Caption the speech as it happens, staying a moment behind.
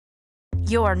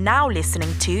You are now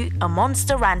listening to A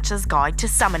Monster Rancher's Guide to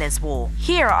Summoner's War.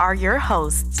 Here are your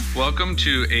hosts. Welcome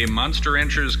to A Monster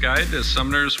Rancher's Guide to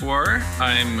Summoner's War.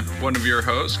 I'm one of your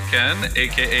hosts, Ken,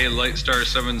 aka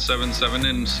Lightstar777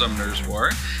 in Summoner's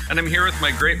War, and I'm here with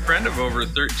my great friend of over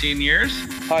 13 years.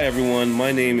 Hi everyone,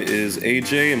 my name is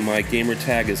AJ and my gamer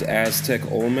tag is Aztec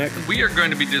Olmec. We are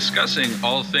going to be discussing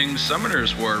all things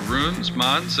Summoner's War, runes,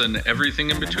 mods, and everything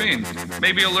in between.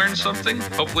 Maybe you'll learn something,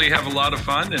 hopefully have a lot of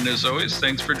fun, and as always,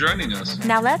 thanks for joining us.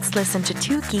 Now let's listen to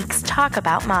two geeks talk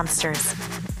about monsters.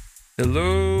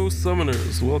 Hello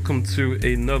summoners, welcome to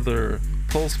another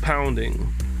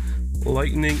pulse-pounding,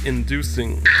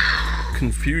 lightning-inducing,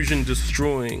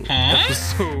 confusion-destroying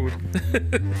episode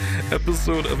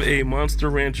of A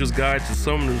Monster Rancher's Guide to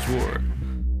Summoner's War.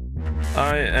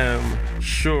 I am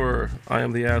sure I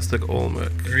am the Aztec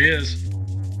Olmec. There he is.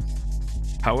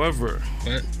 However,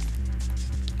 What?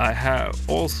 I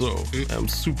am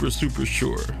super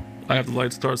sure I have the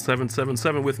Lightstar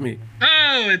 777 with me.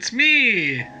 Oh, it's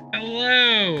me!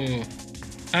 Hello!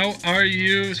 How are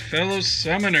you, fellow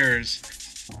summoners?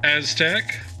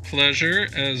 Aztec, pleasure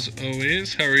as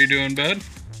always. How are you doing, bud?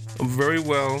 I'm very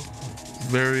well.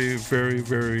 Very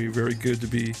good to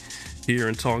be here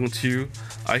and talking to you.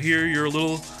 I hear you're a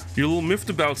little miffed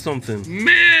about something.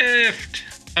 Miffed!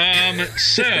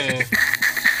 So,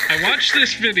 I watched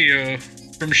this video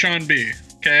from Sean B,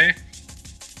 okay?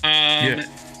 Yeah.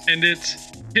 And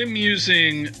it's him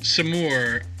using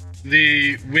Samur,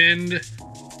 the wind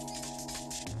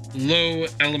low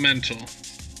elemental.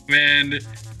 And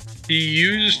he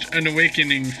used an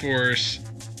awakening force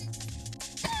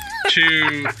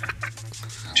to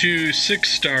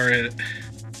 6-star it.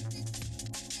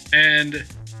 And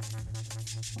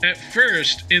at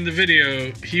first in the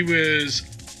video, he was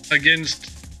against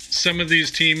some of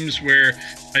these teams where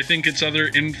I think it's other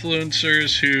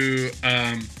influencers who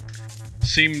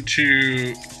seem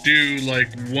to do like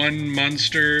one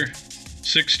monster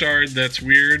 6-star that's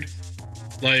weird,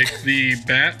 like the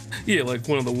bat. Yeah, like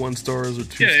one of the 1 stars or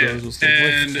 2 stars or something.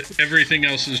 And everything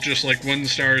else is just like 1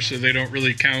 star, so they don't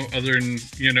really count other than,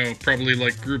 probably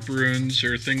like group runes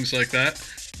or things like that.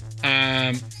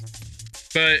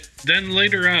 But then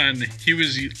later on, he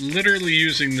was literally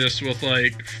using this with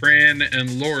like Fran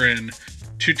and Lauren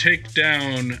to take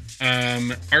down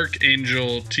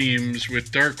Archangel teams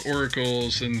with Dark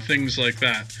Oracles and things like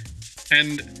that.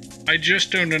 And I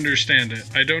just don't understand it.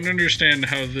 I don't understand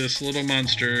how this little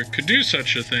monster could do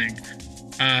such a thing.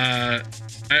 I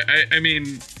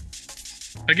mean,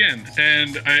 again,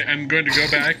 and I'm going to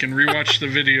go back and rewatch the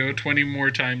video 20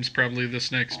 more times probably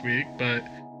this next week, but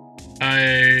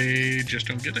I just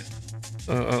don't get it.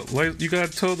 You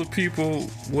gotta tell the people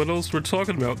what else we're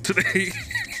talking about today.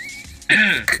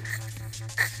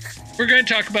 We're going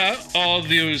to talk about all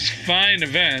those fine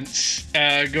events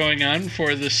going on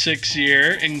for the 6th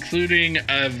year, including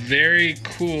a very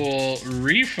cool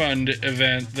refund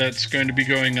event that's going to be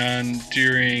going on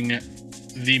during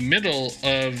the middle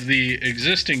of the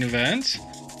existing events.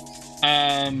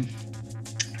 I'm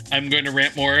going to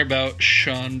rant more about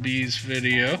Sean B's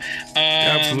video.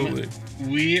 Absolutely.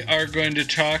 We are going to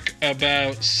talk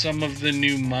about some of the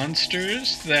new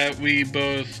monsters that we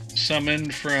both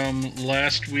summoned from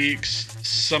last week's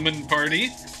summon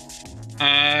party.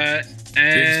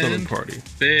 Big summon party.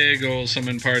 Big old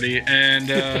summon party.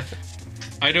 And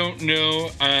I don't know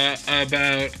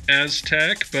about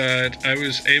Aztec, but I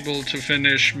was able to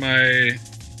finish my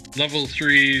level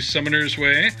 3 Summoner's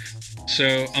Way.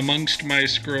 So amongst my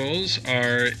scrolls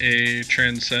are a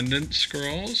Transcendent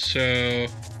scroll. So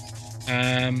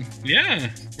yeah,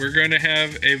 we're going to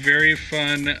have a very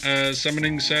fun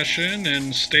summoning session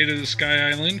in State of the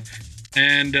Sky Island.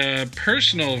 And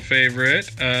personal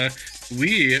favorite,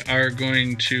 we are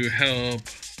going to help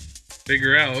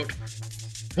figure out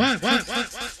what?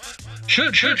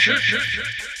 Shut.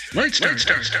 Lightstar.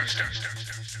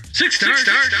 6 stars.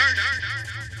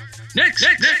 Next.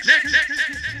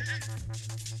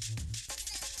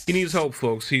 He needs help,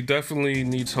 folks. He definitely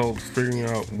needs help figuring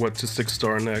out what to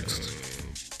 6-star next.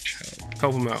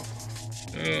 Help him out.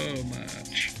 So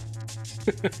much.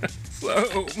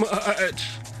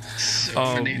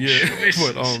 So many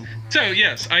choices. But, so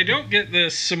yes, I don't get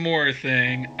this some more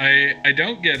thing. I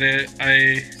don't get it.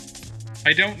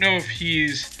 I don't know if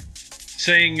he's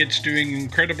saying it's doing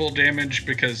incredible damage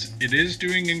because it is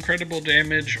doing incredible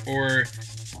damage, or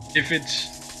if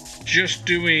it's just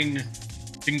doing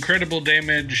incredible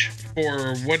damage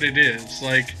for what it is.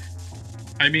 Like,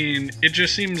 I mean, it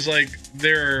just seems like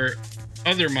there are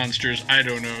other monsters, I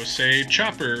don't know, say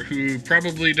Chopper, who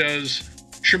probably does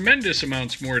tremendous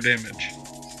amounts more damage.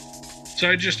 So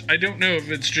I don't know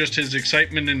if it's just his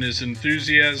excitement and his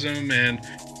enthusiasm and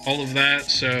all of that.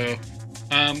 So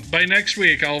by next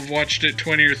week, I'll have watched it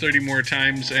 20 or 30 more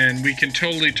times, and we can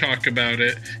totally talk about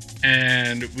it,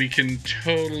 and we can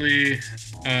totally...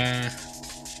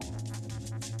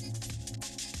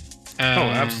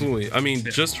 absolutely. I mean,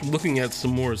 just looking at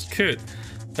Samora's kit,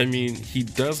 I mean, he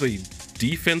does a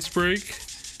defense break.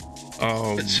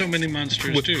 But so many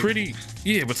monsters with do.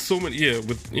 But so many,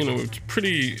 with,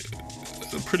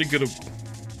 it's pretty good,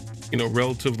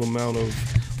 relative amount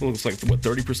of, looks like,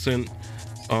 30%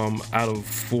 out of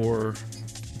 4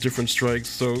 different strikes.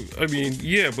 So, I mean,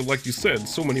 but like you said,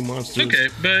 so many monsters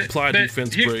apply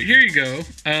defense break. Here you go.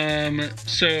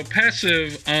 So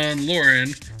passive on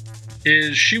Lauren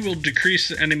is she will decrease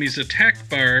the enemy's attack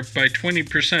bar by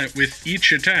 20% with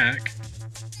each attack,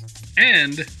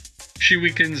 and she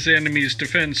weakens the enemy's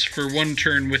defense for 1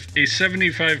 turn with a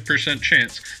 75%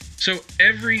 chance. So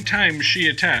every time she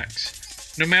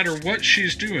attacks, no matter what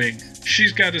she's doing,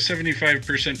 she's got a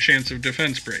 75% chance of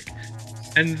defense break.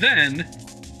 And then,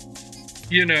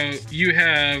 you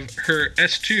have her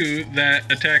S2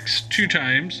 that attacks 2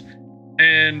 times,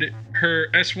 and her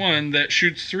S1 that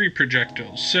shoots 3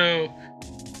 projectiles. So,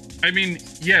 I mean,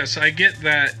 yes, I get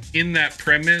that in that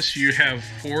premise you have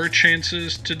 4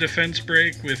 chances to defense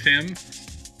break with him.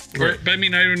 Right. But I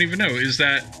mean, I don't even know. Is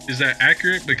that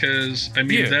accurate? Because I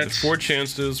mean, that's 4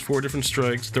 chances, 4 different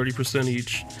strikes, 30%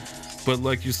 each. But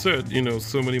like you said,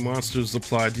 so many monsters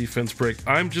apply defense break.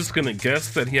 I'm just gonna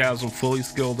guess that he has them fully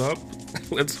skilled up.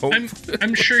 Let's hope.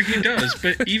 I'm sure he does,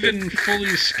 but even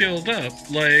fully skilled up,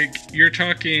 like, you're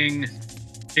talking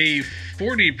a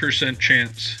 40%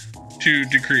 chance to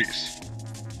decrease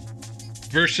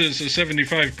versus a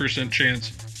 75%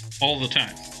 chance all the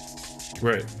time.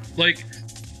 Right. Like,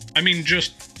 I mean,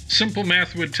 just simple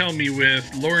math would tell me with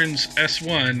Lauren's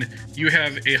S1, you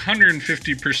have a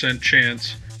 150%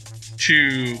 chance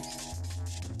to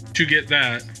get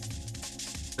that,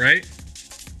 right?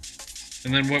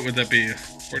 And then what would that be?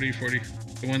 40, the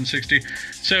 160.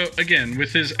 So again,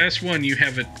 with his S1, you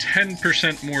have a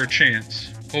 10% more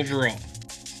chance overall.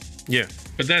 Yeah.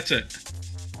 But that's it.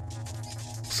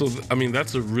 So, I mean,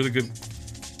 that's a really good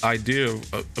idea.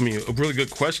 A really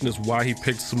good question is why he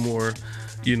picked some more,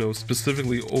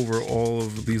 specifically over all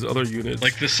of these other units.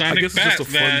 Like the Sonic Bat it's just a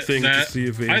fun thing to see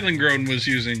if Island Grown was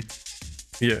using.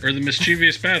 Yeah. Or the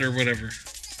Mischievous Bat or whatever.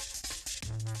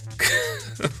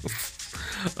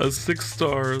 A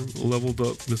 6-star leveled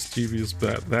up Mischievous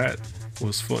Bat. That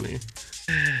was funny.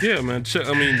 Yeah, man.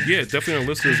 Definitely our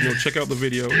listeners, check out the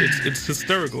video. It's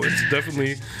hysterical. It's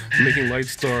definitely making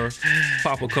Lightstar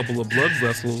pop a couple of blood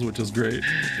vessels, which is great.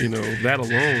 That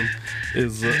alone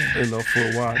is enough for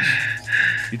a watch.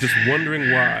 You're just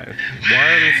wondering why.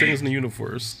 Why are there things in the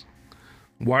universe?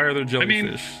 Why are there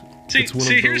jellyfish?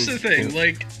 Here's the thing.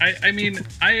 Like,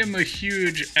 I am a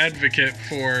huge advocate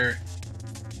for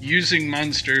using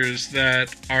monsters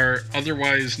that are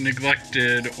otherwise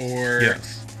neglected or,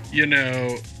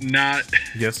 not...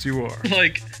 Yes, you are.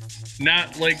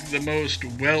 Not like the most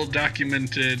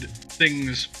well-documented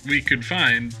things we could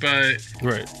find, but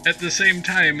right. At the same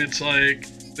time, it's like,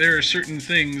 there are certain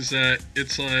things that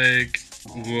it's like,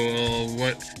 well,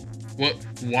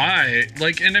 why?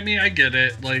 Like, and I mean, I get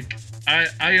it. Like,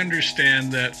 I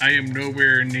understand that I am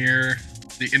nowhere near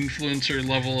the influencer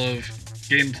level of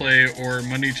gameplay or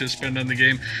money to spend on the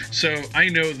game. So I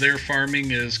know their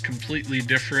farming is completely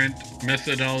different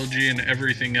methodology and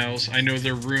everything else. I know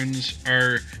their runes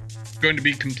are going to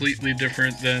be completely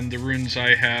different than the runes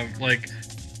I have. Like,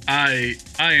 I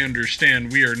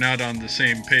understand we are not on the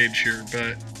same page here,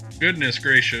 but goodness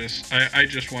gracious, I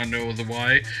just want to know the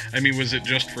why. I mean, was it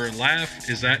just for a laugh?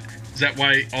 Is that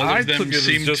why all of them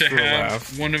seem to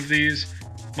have one of these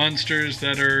monsters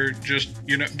that are just,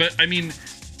 but I mean,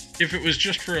 if it was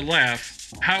just for a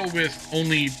laugh, how with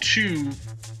only 2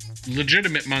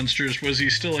 legitimate monsters was he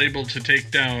still able to take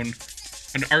down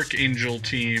an Archangel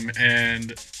team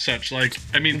and such? Like,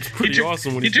 I mean, it's pretty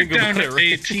awesome when you think down about it,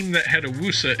 right? a team that had a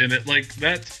Wusa in it. Like,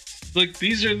 that's, like,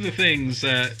 these are the things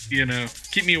that,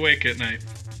 keep me awake at night.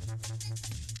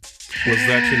 Was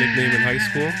that your nickname in high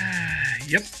school?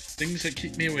 Yep, things that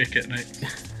keep me awake at night.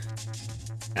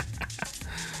 My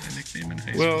nickname in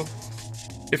high school. Well,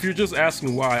 if you're just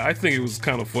asking why, I think it was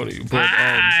kind of funny. But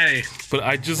I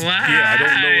just, I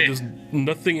don't know. There's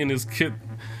nothing in his kit,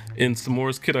 in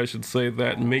Samora's kit, I should say,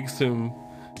 that makes him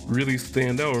really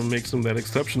stand out or makes him that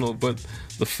exceptional. But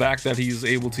the fact that he's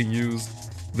able to use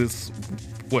this,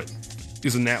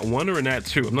 is a Nat 1 or a Nat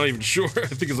 2? I'm not even sure. I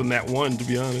think it's a Nat 1, to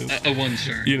be honest. A 1,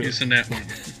 sir. It's a Nat 1.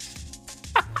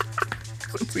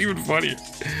 It's even funnier.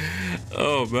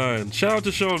 Oh man! Shout out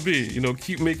to Sean B. You know,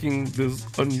 keep making this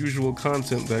unusual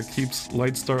content that keeps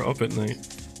Lightstar up at night.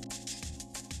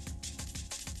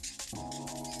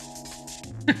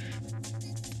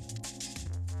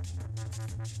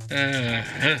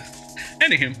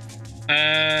 Anywho,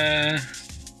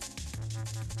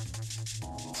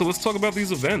 so let's talk about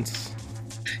these events.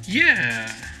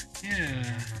 yeah.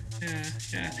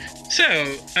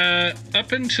 So,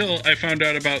 up until I found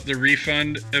out about the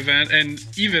refund event, and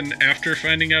even after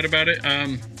finding out about it,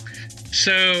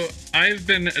 so I've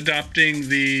been adopting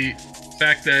the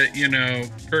fact that, you know,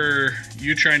 per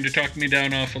you trying to talk me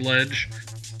down off a ledge,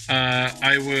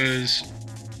 I was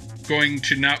going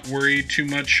to not worry too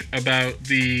much about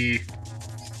the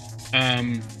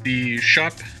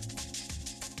shop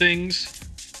things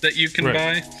that you can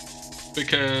buy,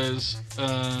 because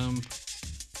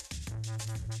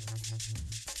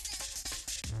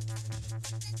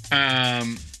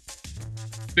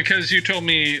because you told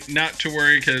me not to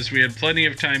worry because we had plenty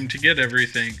of time to get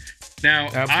everything. Now,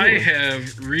 Absolutely. I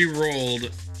have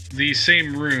re-rolled the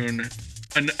same rune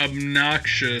an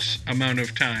obnoxious amount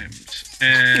of times,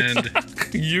 and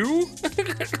You?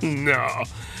 No,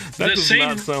 that does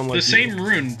not sound like the same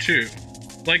rune too.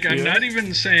 Like, I'm not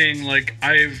even saying like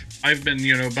I've been,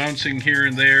 you know, bouncing here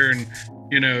and there and,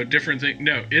 you know, different things.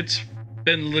 No, it's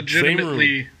been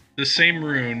legitimately the same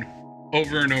rune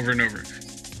over and over and over.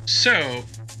 So,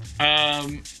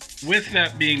 with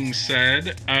that being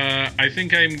said, I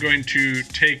think I'm going to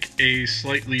take a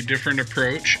slightly different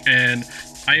approach, and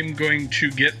I'm going to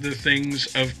get the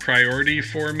things of priority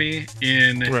for me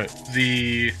in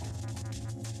the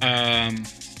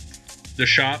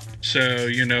shop. So,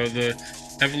 you know, the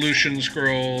Evolution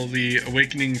Scroll, the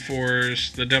Awakening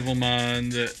Force, the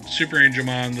Devilmon, the Super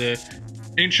Angelmon, the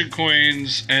Ancient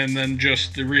Coins, and then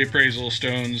just the Reappraisal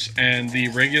Stones and the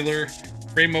regular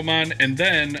Rainbowmon. And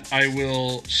then I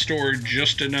will store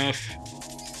just enough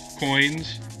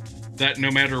coins that no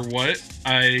matter what,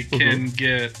 I can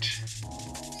get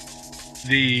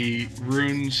the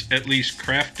runes at least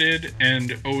crafted,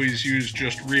 and always use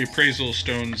just Reappraisal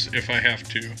Stones if I have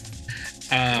to.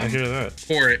 I hear that.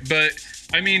 For it. But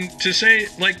I mean, to say,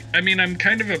 like, I mean, I'm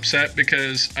kind of upset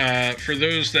because for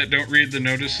those that don't read the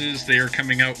notices, they are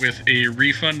coming out with a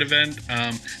refund event.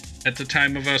 At the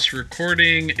time of us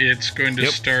recording, it's going to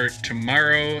start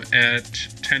tomorrow at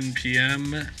 10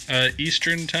 p.m.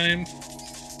 Eastern time.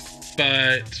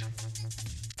 But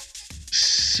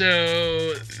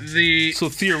so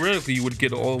theoretically, you would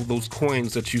get all of those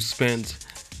coins that you spent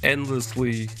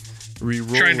endlessly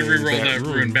trying to re-roll that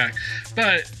rune back.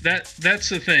 But that's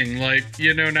the thing, like,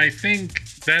 you know, and I think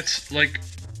that's like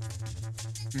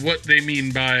what they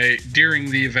mean by during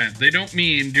the event. They don't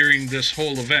mean during this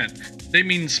whole event. They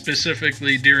mean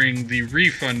specifically during the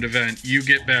refund event, you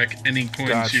get back any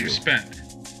coins you spent.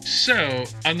 So,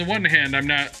 on the one hand, I'm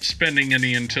not spending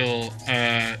any until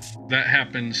that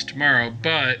happens tomorrow,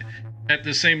 but at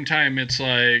the same time, it's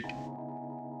like,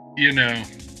 you know,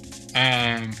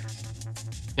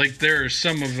 like, there are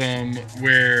some of them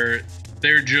where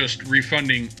they're just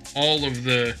refunding all of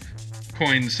the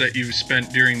coins that you've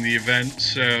spent during the event.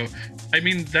 So, I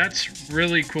mean, that's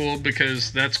really cool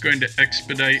because that's going to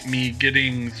expedite me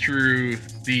getting through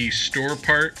the store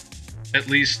part, at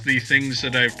least the things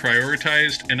that I've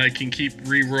prioritized, and I can keep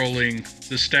re-rolling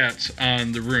the stats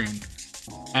on the rune.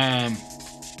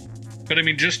 But I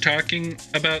mean, just talking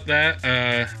about that,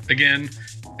 again,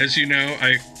 as you know,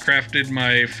 I crafted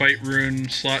my fight rune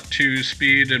slot 2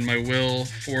 speed and my will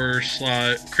 4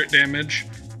 slot crit damage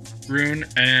rune,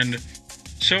 and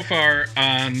so far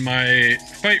on my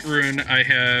fight rune I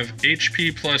have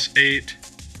HP plus 8,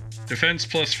 defense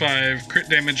plus 5, crit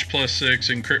damage plus 6,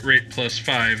 and crit rate plus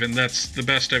 5, and that's the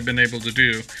best I've been able to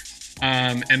do.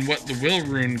 And what the will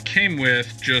rune came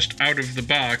with just out of the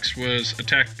box was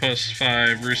attack plus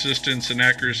 5, resistance and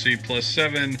accuracy plus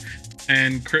 7,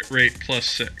 and crit rate plus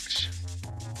 6.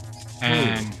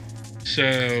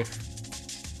 So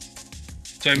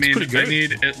I mean, I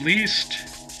need at least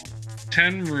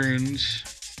 10 runes,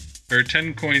 or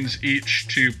 10 coins each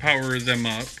to power them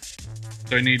up.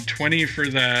 So I need 20 for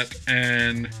that,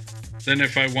 and then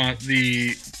if I want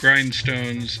the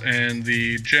grindstones and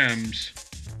the gems,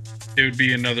 it would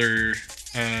be another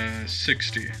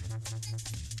 60.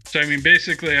 So I mean,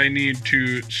 basically I need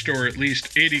to store at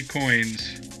least 80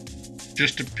 coins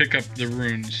just to pick up the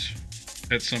runes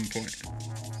at some point.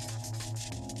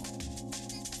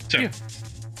 So, yeah,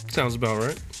 sounds about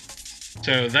right.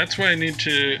 So that's why I need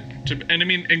to and I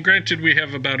mean, and granted we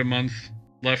have about a month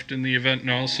left in the event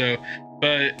and all, so,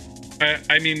 but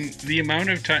I mean, the amount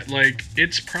of time, like,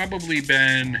 it's probably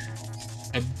been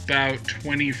about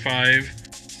 25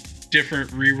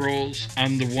 different rerolls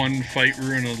on the one fight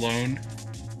rune alone,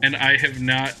 and I have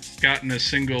not gotten a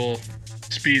single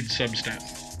speed substat.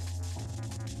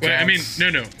 Well, I mean,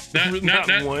 no,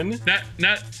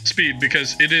 not speed,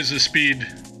 because it is a speed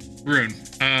rune.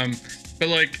 But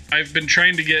like I've been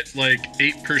trying to get like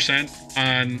 8%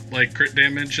 on like crit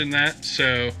damage in that.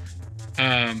 So,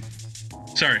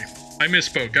 sorry, I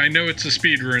misspoke. I know it's a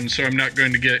speed rune, so I'm not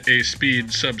going to get a speed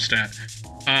substat.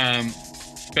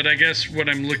 But I guess what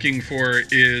I'm looking for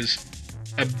is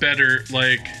a better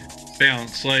like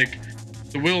balance. Like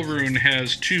the will rune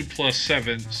has 2 +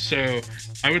 7, so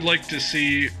I would like to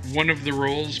see one of the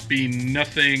rolls be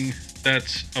nothing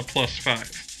that's a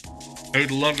 +5. I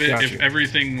would love it if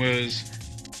everything was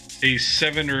a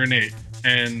 7 or an 8.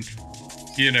 And,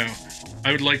 you know,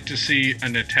 I would like to see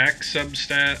an attack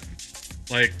substat.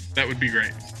 Like, that would be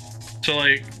great. So,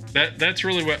 like, that's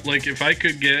really what, like, if I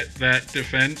could get that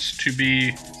defense to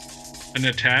be an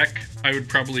attack, I would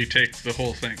probably take the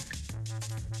whole thing.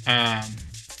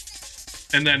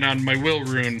 And then on my will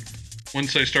rune,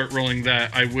 once I start rolling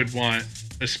that, I would want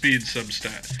a speed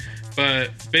substat. But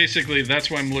basically, that's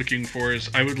what I'm looking for. Is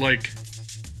I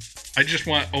just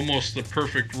want almost the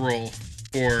perfect roll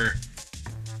for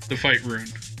the fight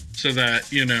rune, so that,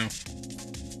 you know,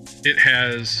 it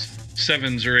has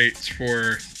 7s or 8s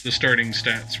for the starting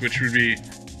stats, which would be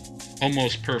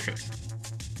almost perfect.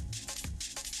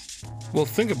 Well,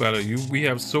 think about it. We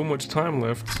have so much time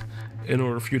left in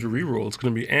order for you to reroll. It's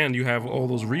going to be, and you have all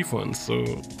those refunds, so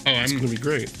it's going to be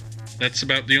great. That's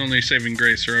about the only saving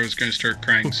grace, or I was going to start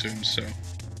crying soon. So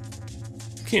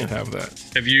can't have that.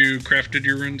 Have you crafted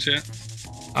your runes yet?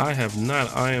 I have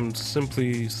not. I am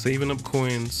simply saving up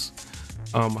coins.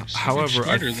 However,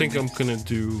 I think I'm going to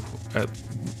do at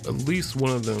least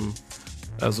one of them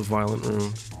as a violent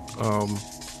rune.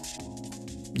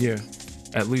 Yeah,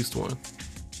 at least one.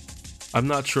 I'm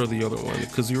not sure the other one,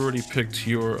 because you already picked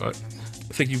your, I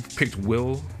think you picked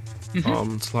Will,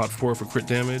 slot 4 for crit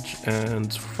damage,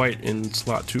 and Fight in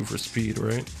slot 2 for speed,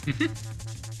 right?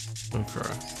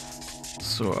 Okay.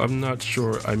 So I'm not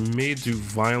sure. I may do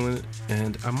Violent,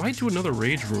 and I might do another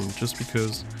Rage rune, just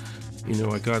because, you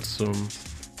know, I got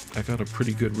a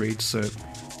pretty good Rage set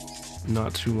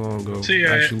not too long ago. See,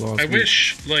 I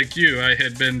wish, like you, I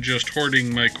had been just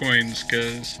hoarding my coins,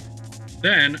 because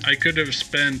then I could have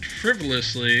spent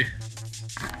frivolously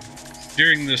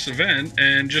during this event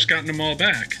and just gotten them all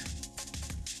back.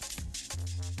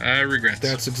 Regrets.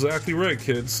 That's exactly right,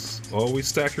 kids. Always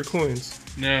stack your coins.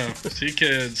 No, see,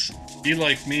 kids, be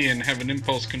like me and have an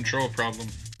impulse control problem.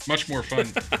 Much more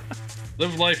fun.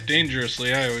 Live life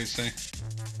dangerously, I always say.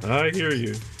 I hear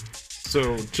you.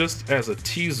 So, just as a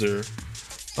teaser,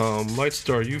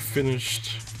 Lightstar, you finished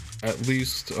at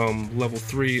least level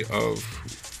 3 of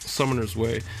Summoner's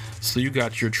Way, so you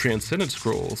got your Transcendent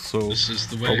Scroll. So this is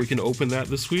the way. We can open that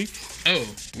this week? Oh,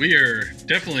 we are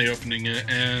definitely opening it.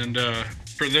 And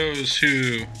for those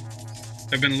who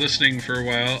have been listening for a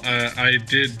while, I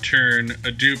did turn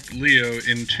a dupe Leo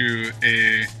into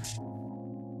a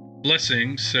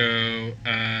blessing. So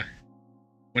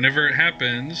whenever it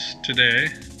happens today,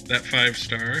 that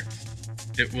 5-star,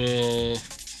 it will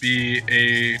be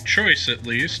a choice at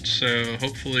least. So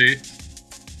hopefully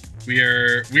we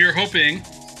are hoping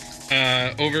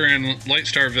over in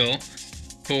Lightstarville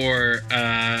for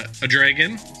a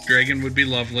dragon. Dragon would be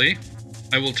lovely.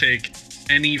 I will take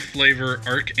any flavor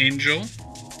Archangel.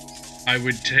 I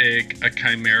would take a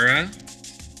Chimera.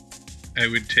 I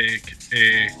would take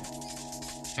a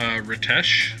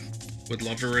Ritesh. Would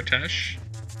love a Ritesh.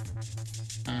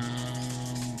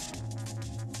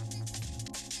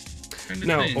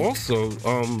 Now, also,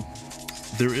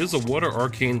 there is a Water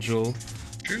Archangel.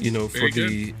 True. You know, for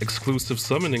the exclusive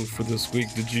summoning for this week.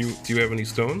 Do you have any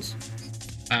stones?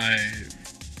 I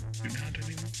do not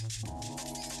anymore.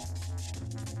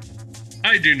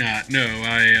 I do not. No,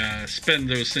 I spend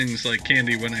those things like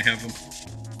candy when I have them.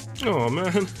 Oh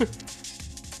man.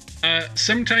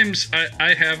 Sometimes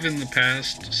I have in the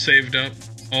past saved up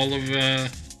all of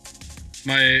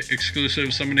my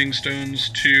exclusive summoning stones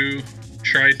to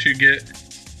try to get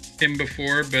him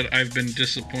before, but I've been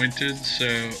disappointed.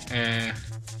 So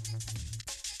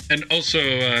and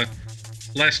also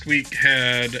last week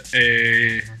had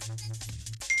a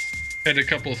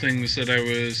couple things that I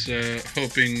was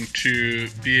hoping to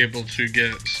be able to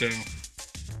get. So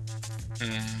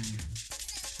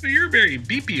but you're very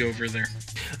beepy over there.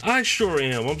 I sure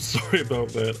am. I'm sorry about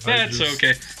that. That's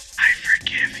okay. I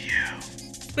forgive you.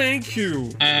 Thank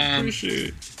you. I appreciate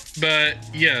it. But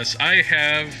yes, I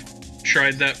have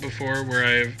tried that before, where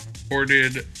I've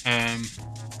hoarded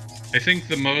I think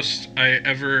the most I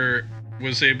ever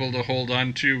was able to hold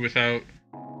on to without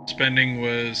spending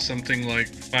was something like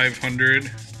 500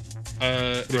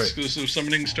 exclusive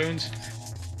summoning stones.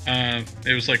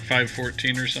 It was like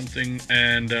 514 or something,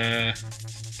 and I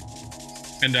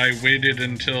waited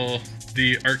until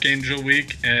the Archangel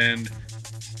week, and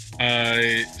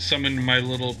I summoned my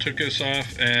little Tukos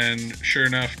off, and sure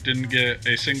enough, didn't get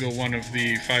a single one of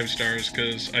the 5 stars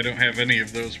because I don't have any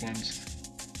of those ones.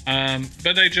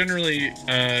 But I generally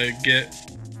get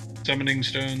summoning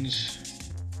stones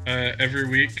every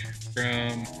week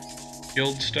from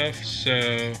guild stuff,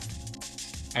 so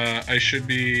I should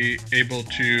be able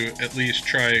to at least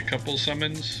try a couple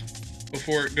summons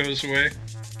before it goes away,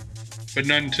 but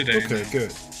none today. Okay,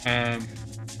 good.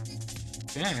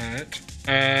 But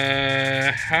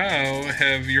how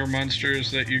have your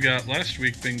monsters that you got last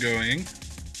week been going?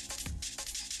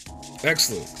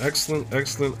 Excellent.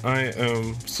 I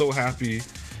am so happy.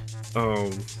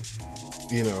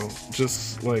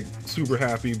 Just like super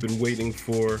happy. Been waiting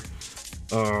for,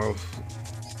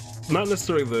 not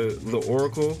necessarily the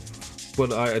Oracle,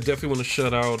 but I definitely want to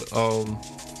shout out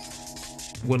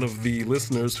one of the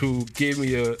listeners who gave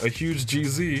me a huge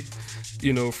GZ,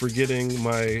 for getting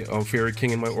my Fairy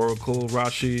King and my Oracle,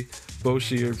 Rashi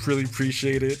Boshi. I really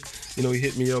appreciate it. He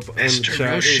hit me up on the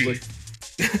chat. It was like,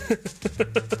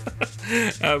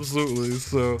 absolutely.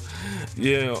 So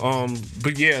yeah,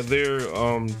 but yeah,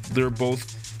 they're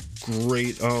both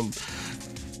great.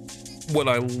 What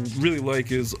I really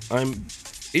like is I'm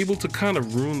able to kind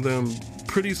of rune them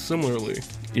pretty similarly.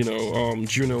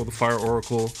 Juno, the Fire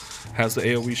Oracle, has the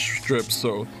AoE strip,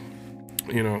 so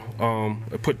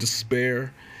I put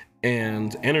Despair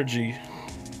and Energy,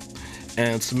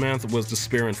 and Samantha was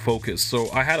Despair and Focus. So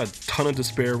I had a ton of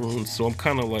Despair runes, so I'm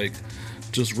kind of like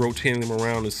just rotating them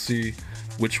around to see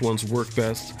which ones work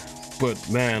best. But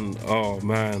man,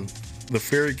 the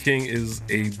Fairy King is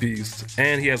a beast,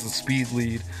 and he has a speed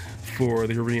lead for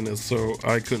the arena, so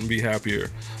I couldn't be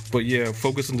happier. But yeah,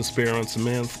 Focus and Despair on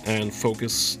Samantha, and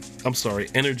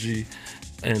Energy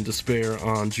and Despair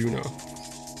on Juno.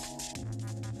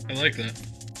 I like that.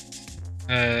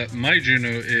 My Juno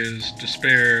is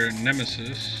Despair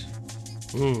Nemesis.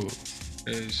 Ooh.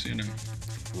 Because,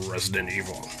 Resident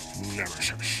Evil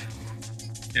Nemesis.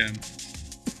 Yeah,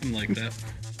 I'm like that.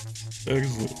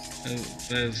 Excellent.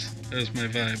 That is my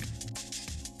vibe,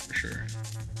 for sure.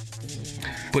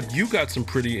 But you got some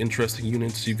pretty interesting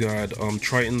units. You got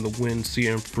Triton, the Wind, Sea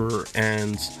Emperor,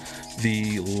 and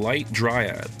the Light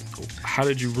Dryad. How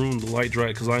did you rune the Light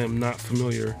Dryad? Because I am not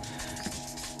familiar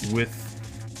with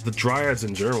the Dryads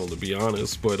in general, to be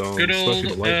honest. But good old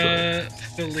especially the Light Dryad.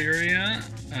 Valeria.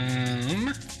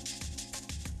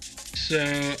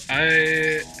 So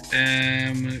I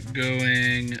am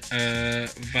going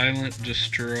Violent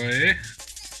Destroy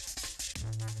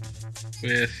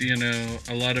with,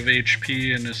 a lot of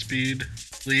HP and a speed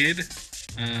lead.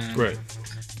 Right.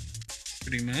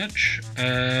 Pretty much.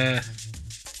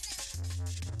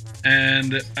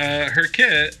 And her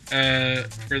kit,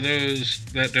 for those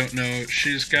that don't know,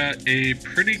 she's got a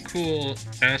pretty cool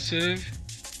passive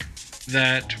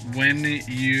that when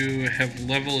you have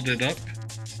leveled it up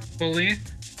fully,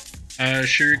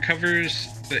 she recovers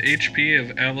the HP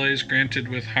of allies granted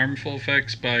with harmful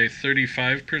effects by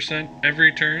 35%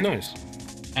 every turn. Nice.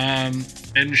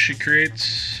 And she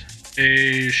creates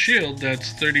a shield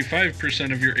that's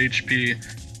 35% of your HP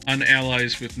on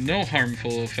allies with no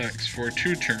harmful effects for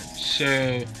 2 turns.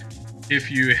 So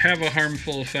if you have a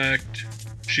harmful effect,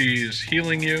 she's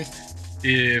healing you.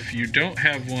 If you don't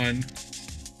have one,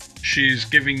 she's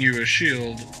giving you a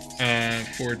shield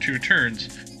for 2 turns.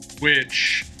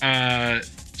 Which,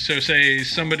 so say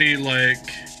somebody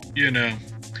like,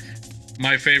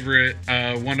 my favorite,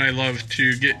 one I love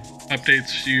to get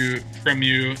updates from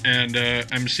you, and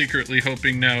I'm secretly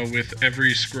hoping now with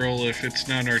every scroll, if it's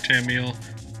not Artamiel,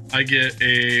 I get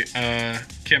a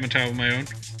Kamatau of my own.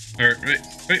 Or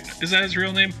wait, is that his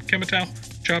real name? Kamatau?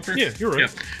 Chopper? Yeah, you're right.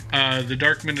 Yeah. The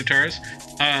Dark Minotaurs.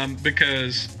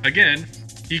 Because again,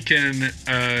 he can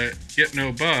get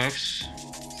no buffs,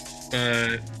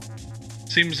 but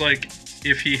seems like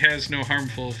if he has no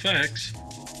harmful effects,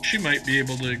 she might be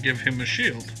able to give him a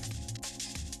shield.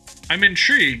 I'm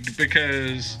intrigued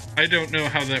because I don't know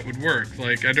how that would work.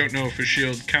 Like, I don't know if a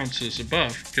shield counts as a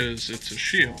buff because it's a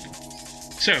shield.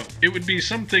 So, it would be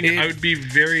something I would be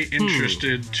very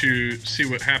interested to see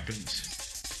what happens.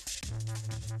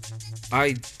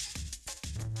 I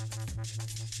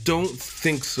don't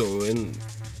think so, and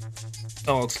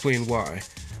I'll explain why.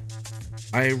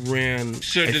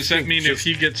 So does that mean if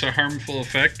he gets a harmful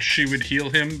effect, she would heal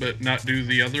him but not do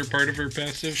the other part of her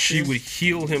passive? She would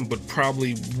heal him but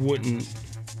probably wouldn't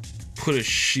put a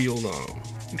shield on him.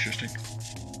 Interesting.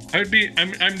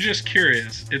 I'm just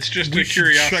curious. It's just We a should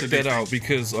curiosity. check that out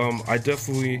because I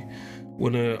definitely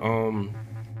wanna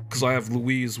because I have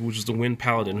Louise, which is the Wind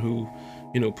Paladin, who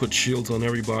put shields on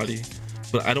everybody,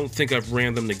 but I don't think I've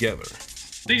ran them together.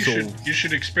 You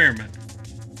should experiment.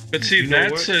 But see,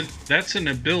 that's an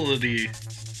ability,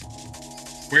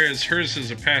 whereas hers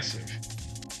is a passive.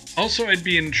 Also, I'd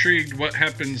be intrigued what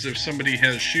happens if somebody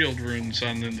has shield runes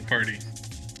on in the party.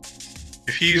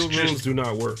 If he's Shield runes do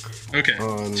not work. Okay,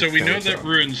 so we know that Kamatow.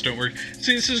 runes don't work.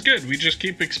 See, this is good. We just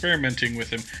keep experimenting with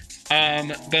him.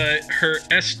 But her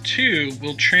S2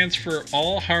 will transfer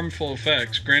all harmful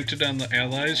effects granted on the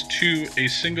allies to a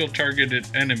single targeted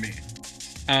enemy.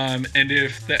 And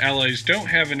if the allies don't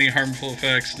have any harmful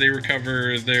effects, they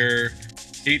recover their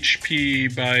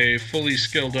HP by fully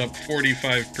skilled up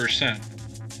 45%.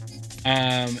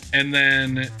 And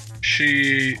then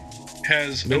she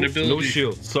has an ability. No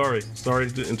shield. Sorry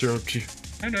to interrupt you.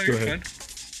 I know Go you're ahead.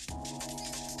 fine.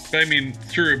 But I mean,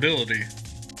 through ability.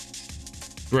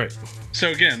 Right. So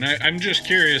again, I'm just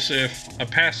curious if a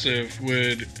passive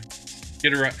would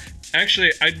get her.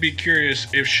 Actually, I'd be curious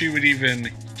if she would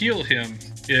even heal him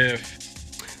if,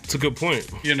 It's a good point.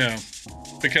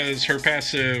 because her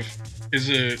passive is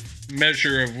a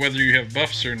measure of whether you have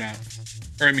buffs or not.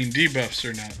 Or I mean debuffs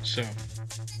or not, so.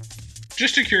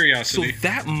 Just a So curiosity.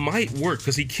 that might work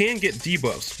because he can get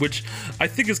debuffs, which I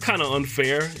think is kind of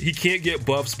unfair. He can't get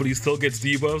buffs, but he still gets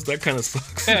debuffs. That kind of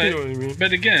sucks. You know what I mean?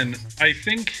 But again, I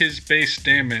think his base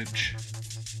damage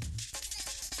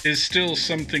is still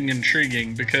something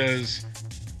intriguing because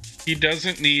he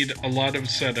doesn't need a lot of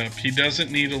setup. He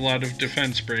doesn't need a lot of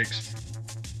defense breaks.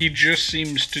 He just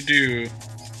seems to do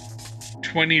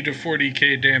 20 to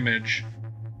 40k damage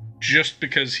just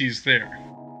because he's there.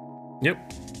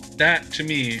 Yep. That to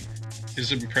me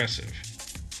is impressive.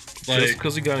 Just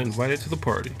because he got invited to the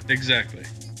party. Exactly.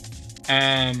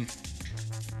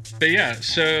 But yeah,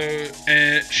 so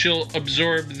she'll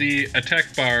absorb the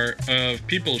attack bar of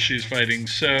people she's fighting.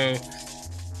 So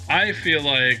I feel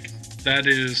like that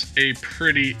is a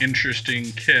pretty interesting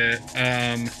kit.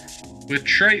 With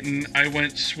Triton, I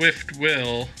went Swift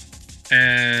Will,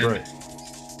 and Right.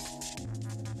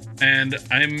 and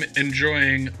I'm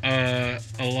enjoying a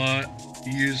lot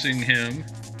using him.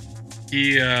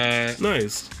 He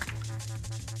Nice.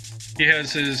 He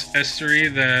has his S3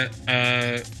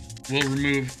 that will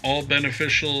remove all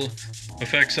beneficial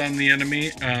effects on the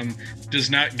enemy. Does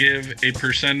not give a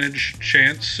percentage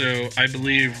chance, so I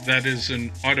believe that is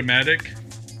an automatic.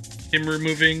 Him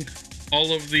removing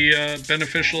all of the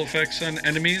beneficial effects on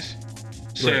enemies.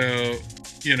 So,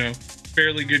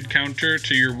 fairly good counter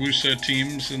to your Wusa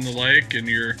teams and the like, and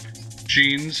your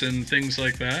Genes and things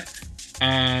like that.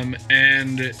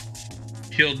 And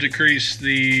he'll decrease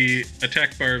the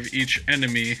attack bar of each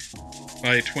enemy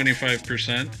by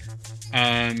 25%.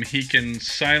 He can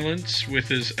silence with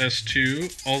his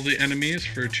S2 all the enemies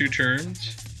for 2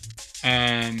 turns.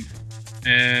 And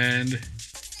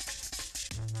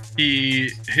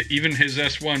even his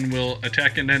S1 will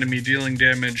attack an enemy, dealing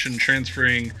damage and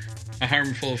transferring a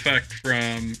harmful effect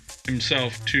from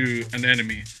himself to an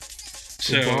enemy.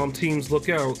 So bomb teams, look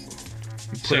out.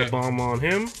 You put a bomb on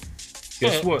him,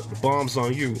 guess what? The bomb's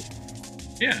on you.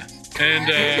 Yeah. And,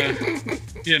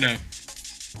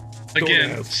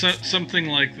 again, something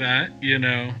like that,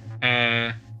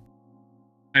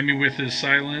 I mean, with his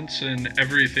silence and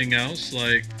everything else,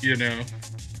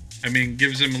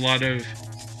 gives him a lot of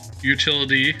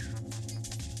utility,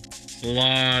 a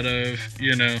lot of,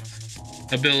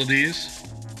 abilities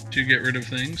to get rid of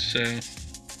things, so.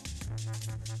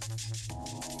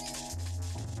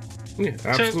 Yeah,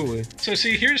 absolutely. So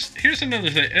see, here's another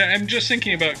thing. I'm just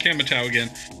thinking about Kamatow again.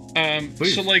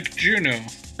 So like Juno,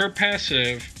 her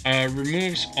passive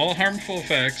removes all harmful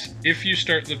effects if you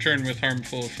start the turn with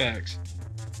harmful effects.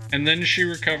 And then she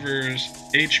recovers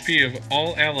HP of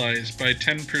all allies by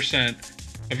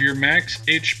 10% of your max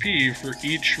HP for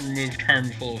each removed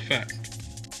harmful effect.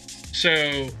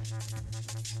 So,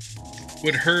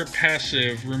 would her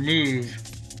passive remove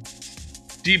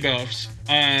debuffs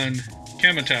on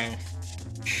Kamatow?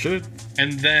 Should.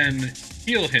 And then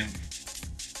heal him?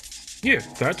 Yeah,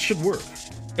 that should work.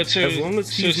 But so, as long as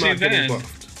he's not getting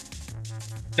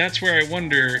buffed. That's where I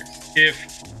wonder if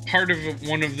part of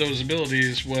one of those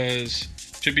abilities was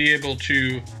to be able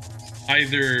to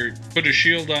either put a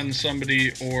shield on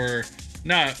somebody or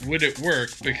not. Would it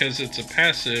work because it's a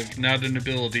passive, not an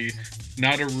ability,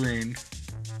 not a rune,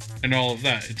 and all of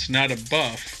that? It's not a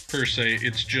buff per se,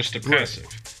 it's just a passive.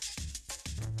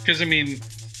 Because, I mean,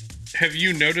 have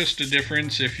you noticed a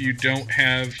difference if you don't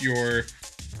have your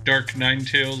Dark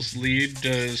Ninetales lead?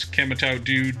 Does Kamatow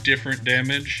do different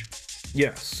damage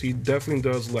Yes, he definitely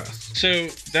does less. So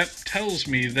that tells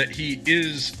me that he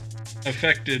is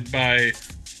affected by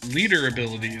leader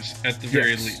abilities at the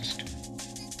very Yes. least.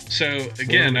 So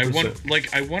again, I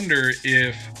 100%. wonder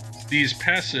if these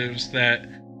passives that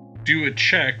do a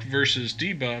check versus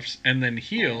debuffs and then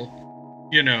heal,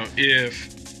 if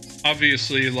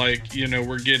obviously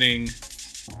we're getting,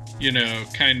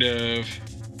 kind of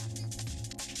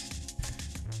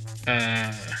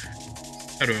how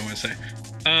do I want to say?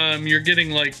 You're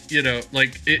getting where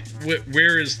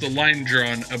is the line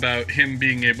drawn about him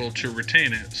being able to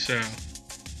retain it? So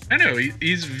I know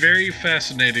he's very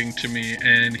fascinating to me,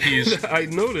 and he's I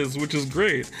noticed, which is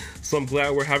great. So I'm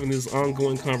glad we're having this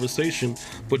ongoing conversation.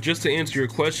 But just to answer your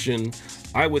question,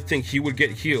 I would think he would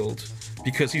get healed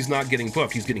because he's not getting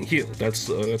buffed; he's getting healed. That's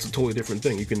a totally different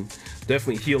thing. You can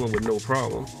definitely heal him with no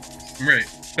problem. right.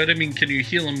 But I mean, can you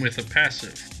heal him with a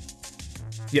passive?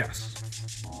 Yes.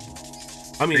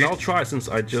 I mean, I'll try since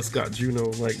I just got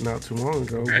Juno not too long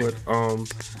ago. Right.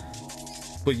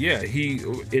 But yeah, he,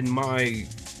 in my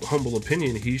humble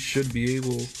opinion, he should be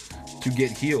able to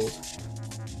get healed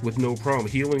with no problem.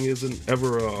 Healing isn't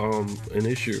ever an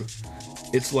issue.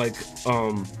 It's like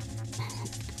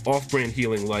off-brand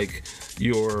healing, like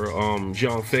your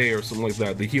Jean Fei or something like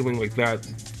that. The healing like that,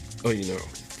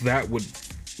 that would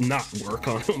not work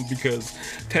on him because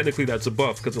technically that's a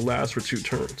buff because it lasts for 2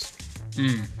 turns.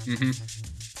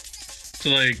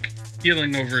 So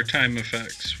healing over time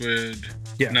effects would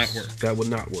not work. That would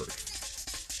not work.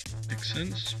 Makes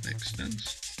sense.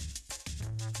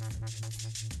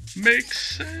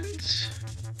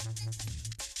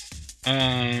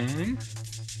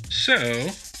 So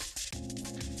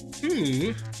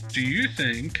who do you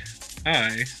think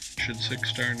I should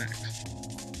 6-star next?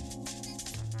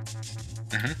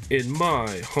 In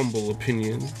my humble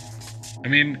opinion, I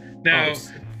mean, now,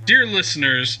 dear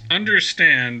listeners,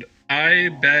 understand I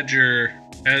badger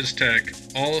Aztec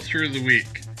all through the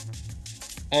week,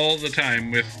 all the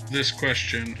time with this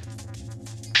question.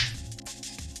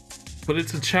 but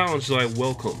it's a challenge that I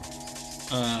welcome.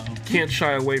 Can't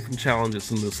shy away from challenges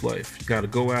in this life. You gotta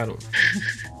go at them.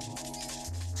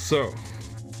 So,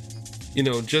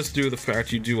 just due to the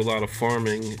fact you do a lot of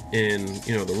farming in,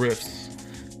 the rifts,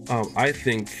 I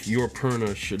think your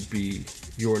Perna should be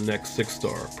your next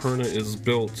 6-star. Perna is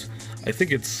built, I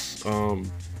think it's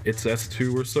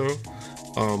S2 or so,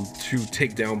 to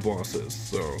take down bosses.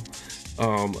 So,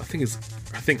 I think it's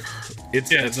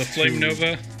S2. The Flame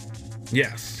Nova.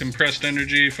 Yes. Compressed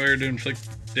energy, fire to inflict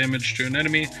damage to an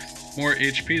enemy. More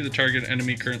HP the target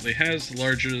enemy currently has, the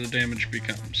larger the damage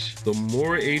becomes. The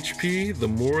more HP, the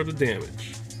more the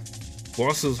damage.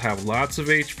 Bosses have lots of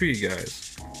HP,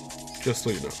 guys. Just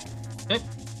so you know. Oh,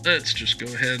 let's just go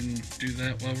ahead and do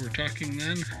that while we're talking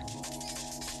then.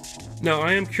 Now,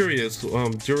 I am curious,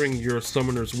 during your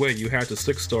Summoner's Way, you had to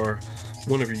 6-star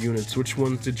one of your units. Which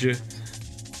ones did you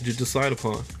decide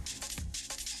upon?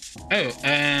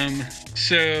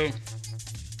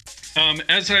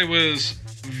 As I was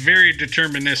very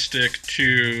deterministic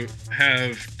to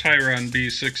have Tyron be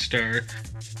 6-star,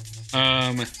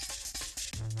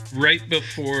 right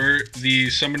before the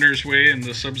Summoner's Way and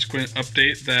the subsequent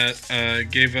update that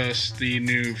gave us the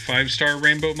new 5-star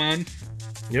Rainbow Mon,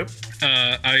 Yep.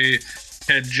 I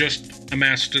had just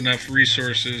amassed enough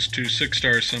resources to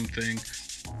 6-star something.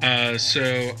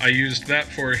 So I used that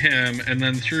for him, and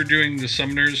then through doing the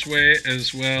Summoner's Way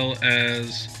as well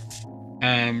as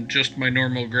just my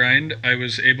normal grind, I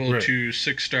was able to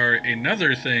 6-star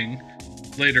another thing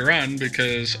later on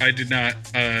because I did not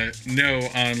know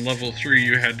on level 3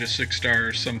 you had to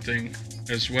 6-star something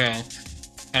as well.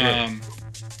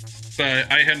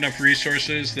 But I had enough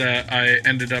resources that I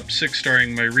ended up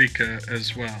 6-starring my Rika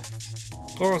as well.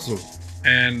 Awesome.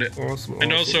 And Awesome.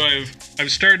 also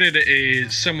I've started a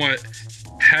somewhat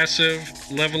passive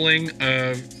leveling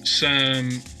of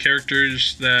some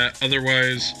characters that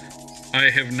otherwise I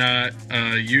have not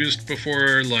used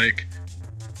before, like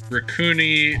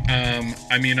Rakuni.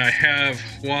 I have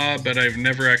Hua, but I've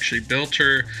never actually built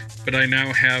her. But I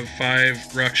now have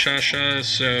 5 Rakshasa,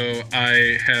 so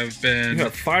I have been... You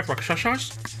have 5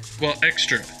 Rakshasas? Well,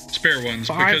 extra. Spare ones.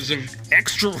 5 because of...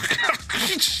 extra.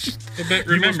 But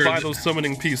remember... You must buy those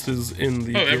summoning pieces in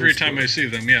the... Oh, every time I see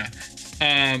them, yeah.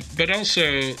 But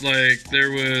also, there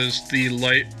was the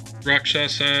Light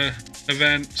Rakshasa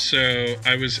event, so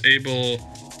I was able,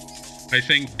 I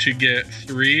think, to get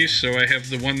 3, so I have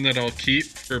the one that I'll keep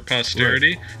for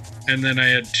posterity. Right. And then I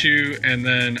had 2, and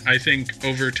then I think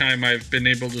over time I've been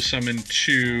able to summon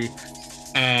 2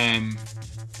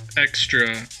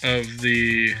 extra of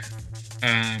the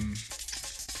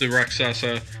the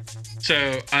Rakshasa.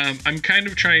 So I'm kind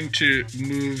of trying to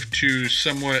move to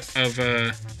somewhat of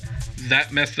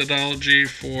that methodology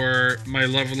for my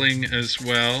leveling as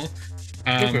well.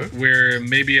 Where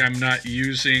maybe I'm not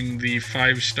using the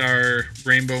 5-star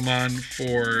Rainbow Mon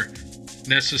for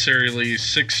necessarily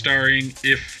 6-starring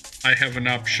if I have an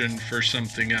option for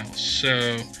something else.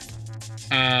 So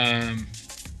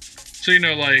you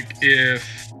know, like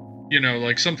if, you know,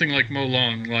 like something like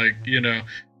Molong, like, you know,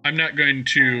 I'm not going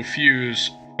to fuse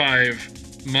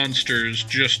 5 monsters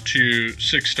just to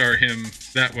 6-star him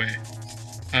that way.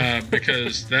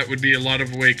 Because that would be a lot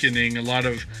of awakening, a lot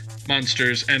of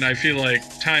monsters, and I feel like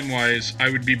time-wise, I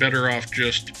would be better off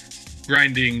just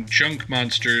grinding junk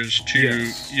monsters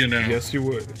to, you know... Yes, you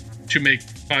would. To make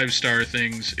 5-star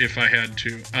things if I had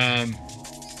to.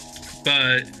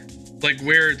 But, like,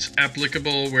 where it's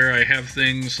applicable, where I have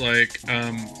things like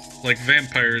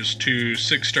vampires to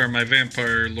 6-star my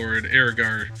Vampire Lord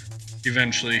Eregar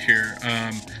eventually here.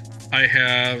 I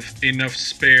have enough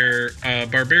spare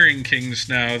Barbarian Kings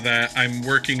now that I'm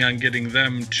working on getting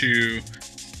them to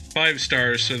 5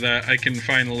 stars so that I can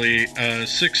finally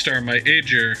 6-star my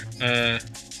Aegir,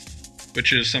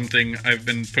 which is something I've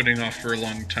been putting off for a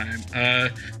long time.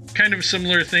 Kind of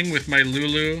similar thing with my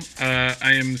Lulu. I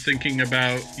am thinking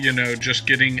about, you know, just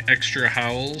getting extra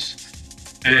howls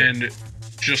and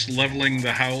just leveling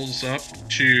the howls up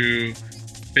to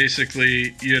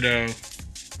basically, you know,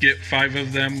 get 5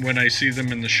 of them when I see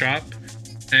them in the shop,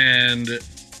 and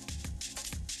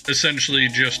essentially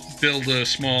just build a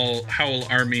small Howl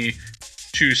army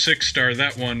to 6-star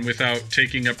that one without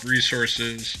taking up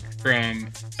resources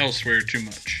from elsewhere too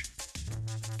much.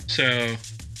 So,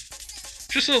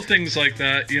 just little things like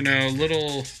that, you know,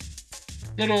 little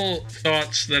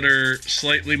thoughts that are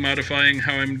slightly modifying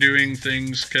how I'm doing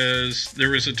things, because there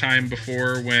was a time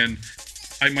before when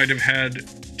I might have had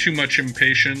too much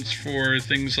impatience for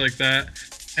things like that,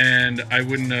 and I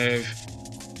wouldn't have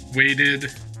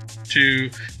waited to,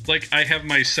 like, I have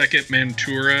my second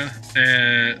Mantura,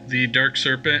 the Dark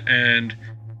Serpent, and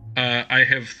I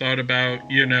have thought about,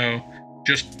 you know,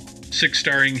 just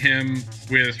 6-starring him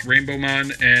with Rainbow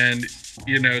Mon, and,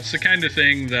 you know, it's the kind of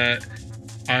thing that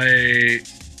I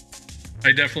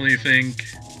definitely think,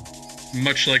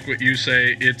 much like what you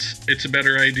say, it's a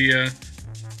better idea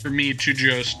for me to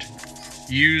just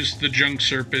use the junk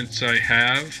serpents I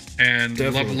have and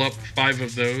level up 5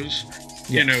 of those. Yes.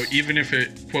 You know, even if it,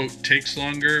 quote, takes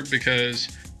longer, because,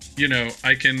 you know,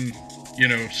 I can, you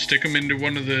know, stick them into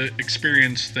one of the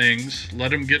experience things,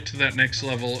 let them get to that next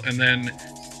level, and then,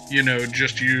 you know,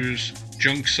 just use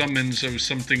junk summons of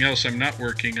something else I'm not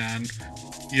working on,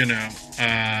 you know,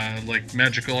 like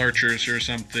magical archers or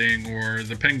something, or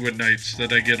the penguin knights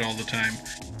that I get all the time,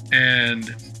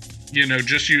 and, you know,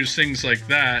 just use things like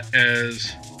that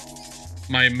as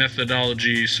my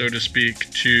methodology, so to speak,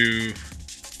 to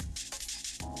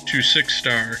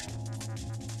 6-star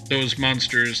those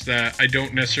monsters that I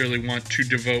don't necessarily want to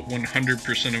devote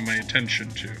 100% of my attention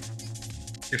to.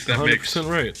 If that 100%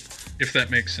 right. If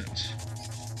that makes sense.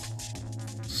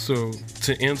 So,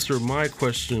 to answer my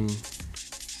question,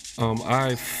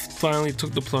 I finally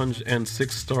took the plunge and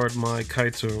 6-starred my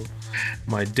Kaito,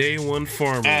 my day 1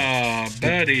 farmer. Aw,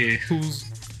 buddy. Who's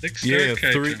 6-star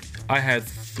Kaito. I had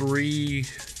 3.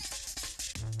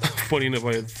 Funny enough,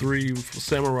 I had 3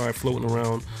 samurai floating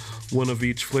around, one of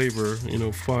each flavor, you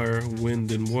know, fire,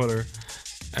 wind, and water,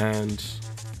 and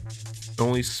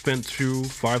only spent 2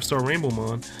 5-star Rainbow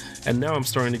Mon, and now I'm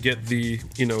starting to get the,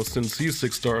 you know, since he's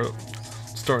 6-star,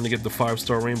 starting to get the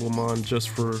 5-star Rainbow Mon just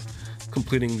for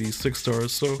completing these 6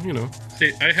 stars, so, you know.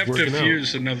 Hey, I have to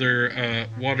fuse another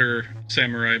water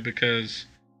samurai because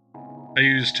I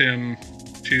used him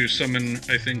to summon,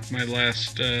 I think, my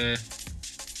last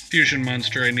fusion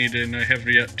monster I needed, and I have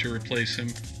yet to replace him.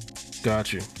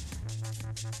 Got you.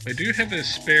 I do have a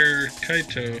spare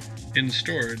Kaito in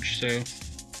storage, so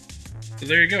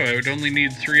there you go. I would only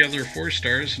need 3 other 4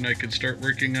 stars, and I could start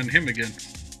working on him again.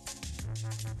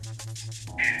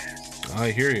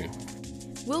 I hear you.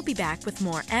 We'll be back with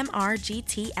more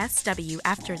MRGTSW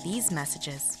after these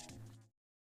messages.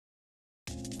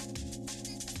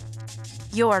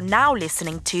 You're now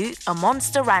listening to A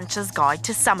Monster Rancher's Guide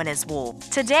to Summoner's War.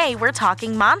 Today we're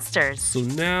talking monsters. So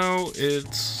now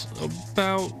it's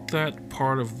about that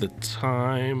part of the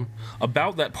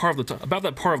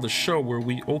show where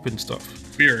we open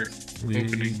stuff.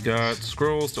 We got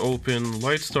scrolls to open.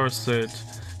 Lightstar said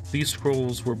these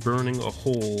scrolls were burning a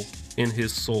hole in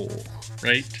his soul.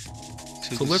 Right.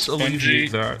 So let's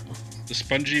alleviate that. The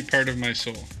spongy part of my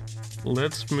soul.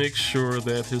 Let's make sure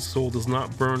that his soul does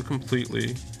not burn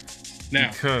completely.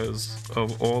 Now, because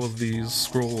of all of these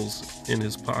scrolls in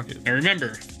his pocket. now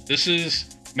remember, this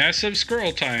is massive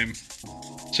scroll time.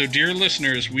 So, dear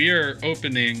listeners, we are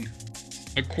opening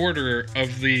a quarter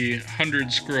of the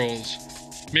 100 scrolls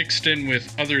mixed in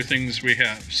with other things we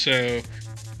have. So,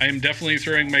 I am definitely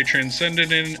throwing my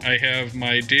Transcendent in. I have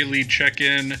my daily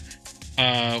check-in,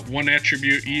 one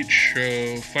attribute each,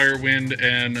 so Fire, Wind,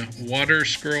 and Water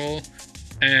scroll.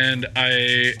 And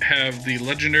I have the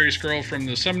legendary scroll from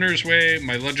the Summoner's Way,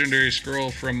 my legendary scroll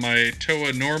from my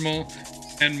Toa normal,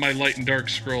 and my Light and Dark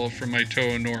scroll from my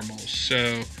Toa normal.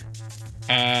 So,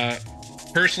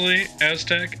 personally,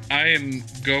 Aztec, I am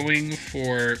going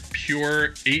for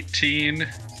pure 18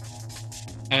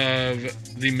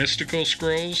 of the mystical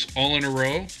scrolls all in a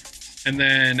row. And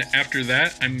then after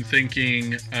that, I'm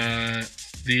thinking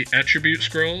the attribute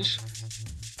scrolls,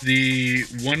 the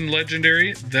one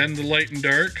legendary, then the Light and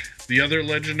Dark, the other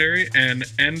legendary, and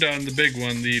end on the big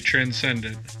one, the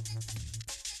Transcendent.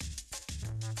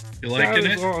 You liking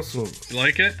That it? is awesome. You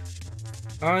like it?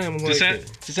 I am liking.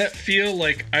 Does that feel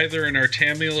like either an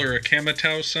Artamiel or a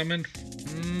Kamatau summon?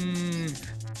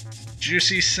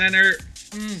 Juicy center.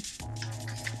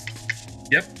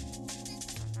 Yep.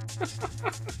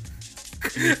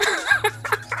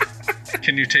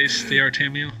 Can you taste the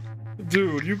Artamiel?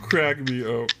 Dude, you crack me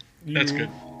up. That's good.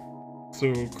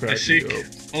 So crack I seek me up.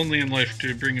 only in life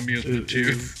to bring amusement It to you.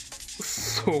 is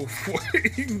so funny,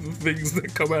 the things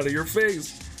that come out of your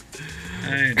face.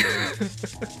 I know.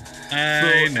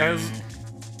 I know.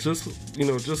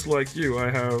 Just like you, I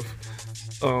have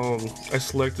I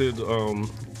selected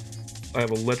I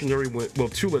have a legendary win, well,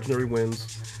 2 legendary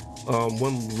wins,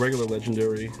 1 regular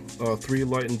legendary, 3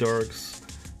 Light and Darks,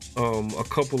 a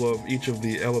couple of each of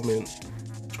the element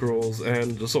scrolls,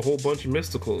 and just a whole bunch of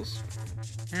mysticals.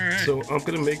 Alright. So I'm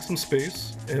gonna make some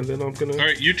space, and then I'm gonna.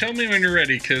 Alright, you tell me when you're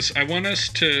ready, because I want this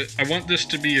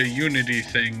to be a unity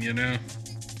thing, you know?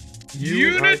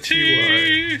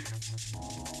 Unity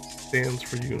stands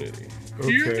for unity.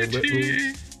 Okay, let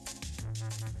me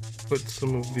put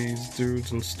some of these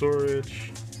dudes in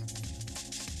storage.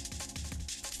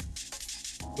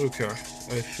 Okay,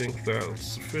 I think that's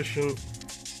sufficient.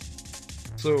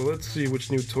 So let's see which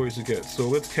new toys you get. So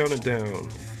let's count it down.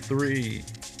 3,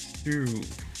 2,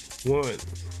 1.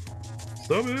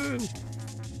 Summon!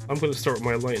 I'm gonna start with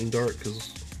my Light and Dark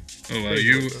because. Oh wow,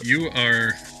 you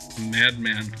are a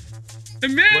madman. A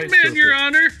Light madman, circuit. Your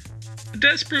Honor! A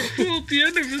desperate fool at the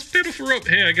end of his pitiful rope.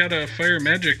 Hey, I got a Fire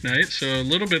Magic Knight, so a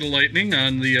little bit of lightning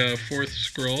on the 4th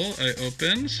scroll I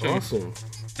opened. So Awesome.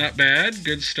 not bad.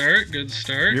 Good start, good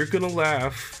start. You're gonna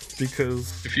laugh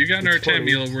because. If you got an it's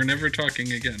funny. Artamiel, we're never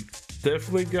talking again.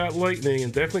 Definitely got lightning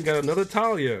and definitely got another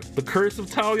Talia. The curse of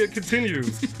Talia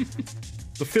continues.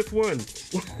 The 5th one.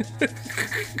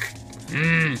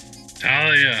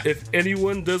 Talia. If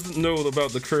anyone doesn't know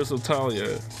about the curse of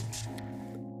Talia,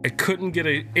 I couldn't get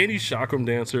any Chakram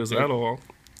Dancers at all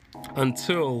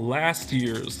until last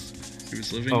year's He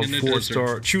was living in a desert.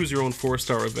 4-star choose your own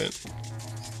 4-star event.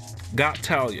 Got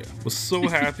Talia. Was so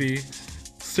happy.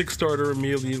 6-starter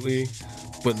immediately.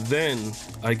 But then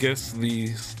I guess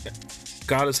the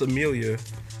goddess Amelia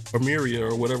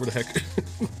or whatever the heck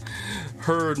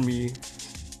heard me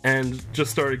and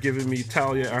just started giving me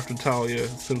Talia after Talia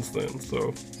since then. So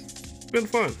it's been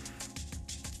fun.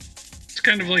 It's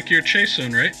kind of like your chase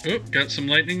zone, right? Oh, got some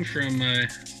lightning from my...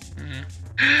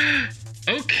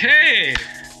 Okay!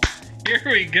 Here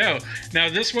we go. Now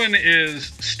this one is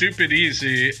stupid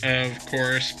easy, of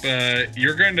course, but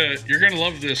you're gonna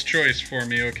love this choice for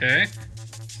me, okay?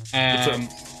 What's up?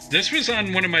 This was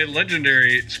on one of my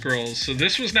legendary scrolls, so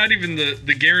this was not even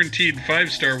the guaranteed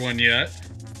 5-star one yet.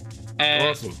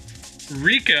 Awesome.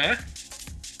 Rika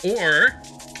or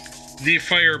the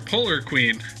Fire Polar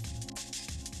Queen.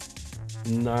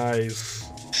 Nice.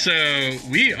 So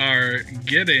we are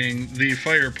getting the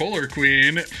Fire Polar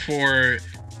Queen for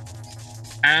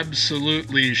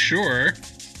absolutely sure.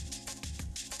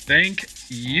 Thank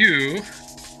you.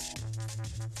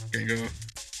 Gonna go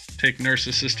take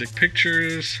narcissistic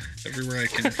pictures everywhere I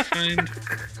can find.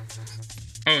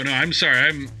 Oh no, I'm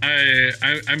sorry.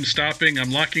 I'm stopping.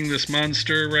 I'm locking this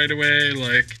monster right away.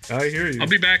 Like, I hear you. I'll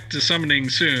be back to summoning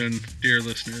soon, dear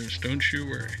listeners. Don't you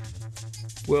worry.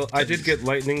 Well, I did get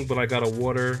lightning, but I got a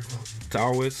water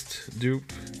Taoist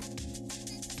dupe.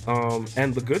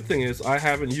 And the good thing is I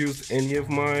haven't used any of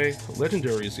my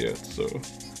legendaries yet, so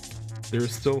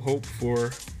there's still hope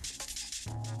for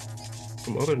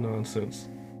some other nonsense.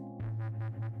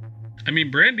 I mean,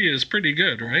 Brandy is pretty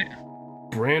good, right?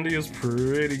 Brandy is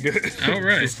pretty good, All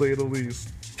right. to say the least.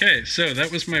 Okay, so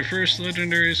that was my first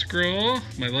legendary scroll.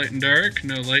 My Light and Dark,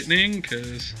 no lightning,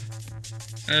 because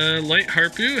Light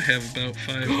Harpu, have about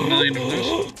 5 million of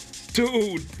those.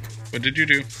 Dude, What did you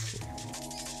do?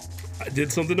 I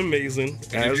did something amazing,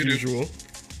 did you do? usual.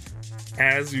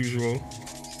 As usual.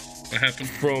 What happened?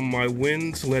 From my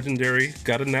Wind Legendary,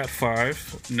 got a Nat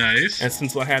 5. Nice. And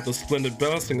since I had the Splendid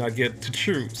Blessing, I get to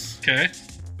choose Okay.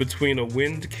 between a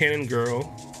Wind Cannon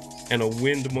Girl and a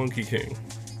Wind Monkey King.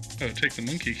 Oh, take the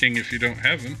Monkey King if you don't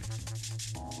have him.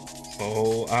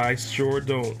 Oh, I sure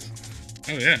don't.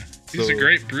 Oh, yeah. He's So- a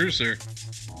great bruiser.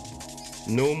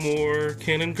 No more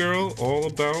Cannon Girl, all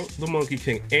about the Monkey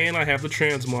King. And I have the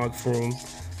transmog for him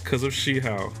because of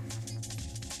Shihao.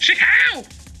 Shihao!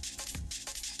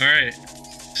 Alright.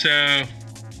 So,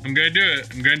 I'm gonna do it.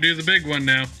 I'm gonna do the big one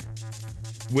now.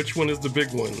 Which one is the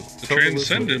big one? The Tell the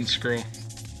Transcendent Scroll.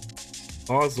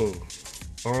 listeners.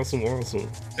 Awesome. Awesome.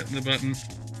 Hitting the button.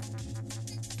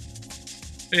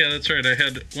 Oh, yeah, that's right. I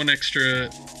had one extra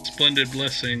Splendid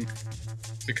Blessing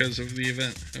because of the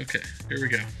event. Okay, here we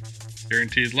go.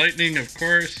 Guaranteed Lightning, of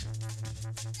course.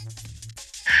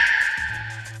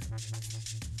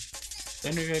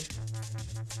 Son of a...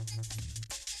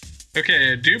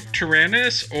 Okay, a dupe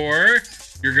Tyrannus, or,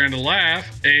 you're going to laugh,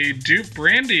 a dupe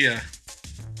Brandia.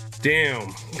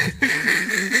 Damn.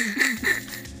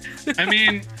 I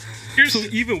mean, here's So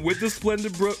even with the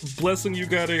Splendid Blessing, you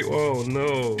got a... Oh,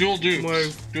 no. dual dupes.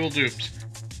 My Dual dupes.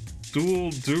 dual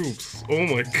dupes. Oh,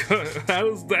 my God. How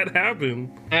does that happen?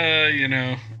 You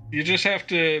know, you just have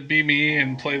to be me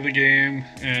and play the game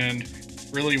and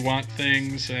really want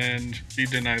things and be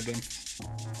denied them.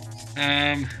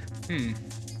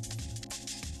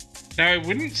 Now, I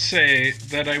wouldn't say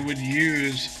that I would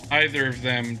use either of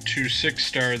them to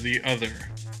 6-star the other.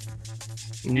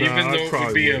 Nah, Even I though it would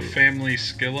probably be a wouldn't. family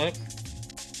skill up.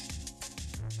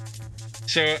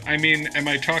 So, I mean, am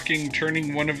I talking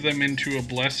turning one of them into a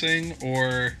blessing,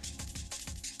 or...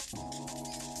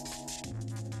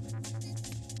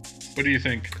 What do you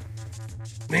think?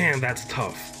 Man, that's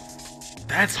tough.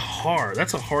 That's hard.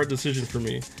 That's a hard decision for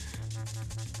me.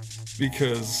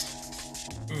 Because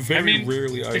very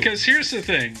rarely I... Because here's the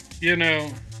thing, you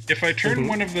know, if I turn Mhm.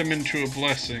 one of them into a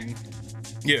blessing,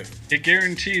 Yeah. it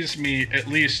guarantees me at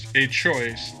least a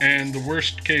choice, and the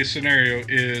worst case scenario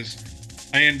is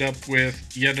I end up with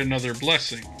yet another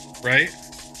blessing, right?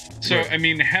 So, Right. I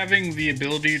mean, having the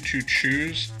ability to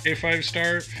choose a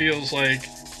 5-star feels like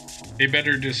a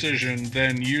better decision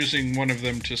than using one of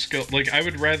them to skill. Like, I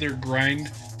would rather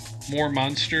grind more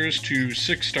monsters to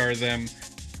 6-star them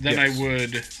than Yes. I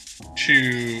would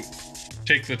to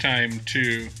take the time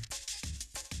to.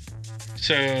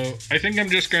 So, I think I'm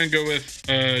just going to go with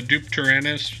Dupe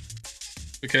Tyrannus,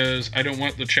 because I don't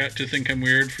want the chat to think I'm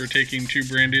weird for taking 2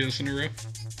 Brandias in a row.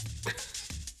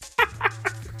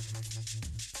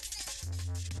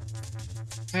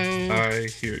 Oh, I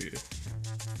hear you.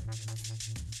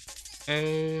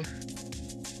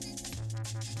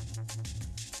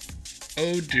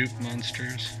 oh, dupe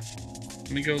monsters.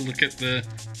 Let me go look at the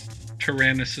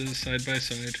Tyrannuses side by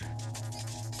side.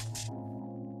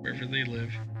 Wherever they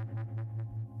live.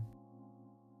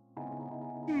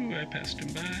 Ooh, I passed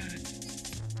him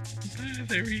by.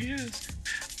 There he is.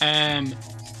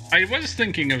 I was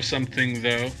thinking of something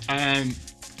though.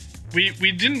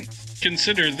 We didn't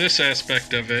consider this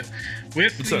aspect of it.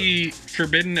 With What's the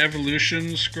Forbidden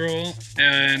Evolution scroll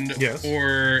and Yes.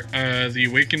 or the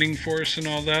Awakening Force and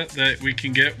all that we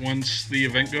can get once the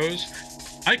event goes,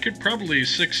 I could probably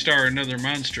 6-star another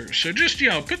monster. So just, you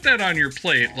know, put that on your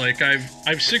plate. Like I've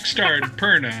 6-starred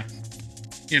Perna,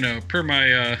 you know, per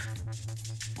my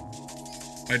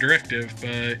my directive,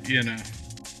 but you know,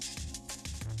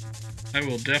 I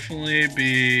will definitely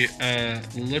be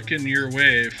looking your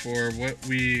way for what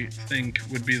we think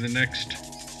would be the next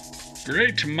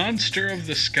great monster of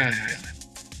the Sky Island.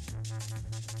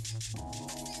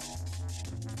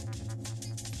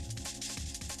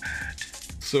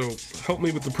 So, help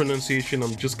me with the pronunciation.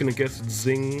 I'm just gonna guess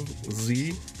Zing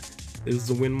Z is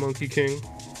the Wind Monkey King.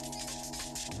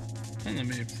 Well, let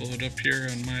me pull it up here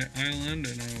on my island,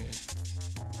 and I will.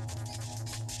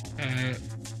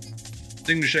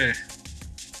 Dingzhe.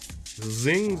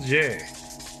 Zing J.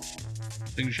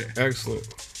 Dingzhe. Excellent.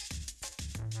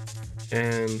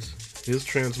 And his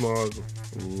transmog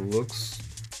looks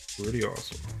pretty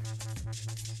awesome.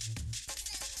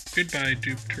 Goodbye,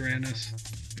 Dupe Tyrannus.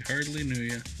 We hardly knew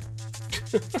you.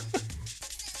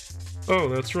 Oh,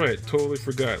 that's right. Totally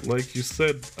forgot. Like you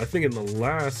said, I think in the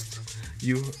last,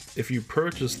 if you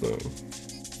purchase them,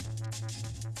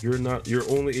 you're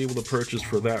only able to purchase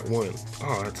for that one.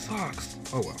 Oh, that sucks.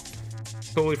 Oh well.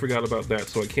 Totally forgot about that,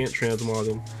 so I can't transmog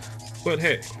them. But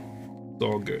hey, it's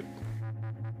all good.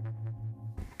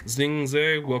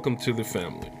 Zingze, welcome to the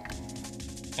family.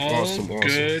 All Awesome.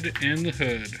 good in the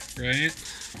hood, right?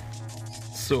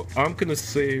 So I'm gonna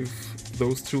save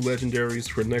those 2 legendaries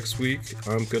for next week.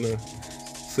 I'm gonna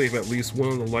save at least one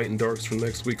of the light and darks for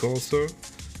next week also.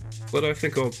 But I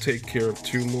think I'll take care of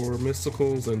 2 more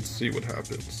mysticals and see what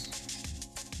happens.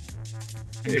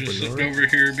 I'm just sitting over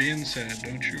here being sad,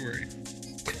 don't you worry.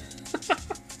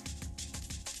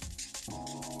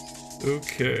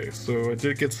 Okay, so I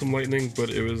did get some lightning, but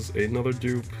it was another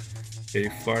dupe, a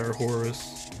Fire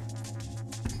Horus.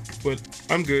 But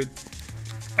I'm good.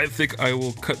 I think I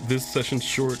will cut this session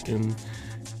short and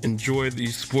enjoy the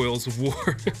spoils of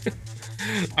war.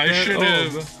 I should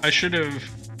have,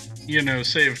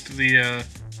 saved the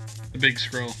big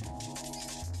scroll.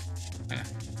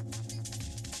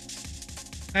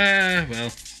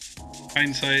 Well,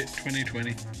 hindsight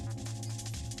 2020.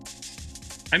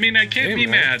 I mean, I can't be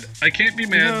mad. I can't be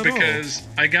mad because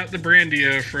I got the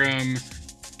Brandia from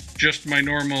just my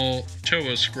normal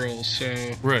Toa scroll, so...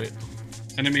 Right.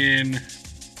 And I mean,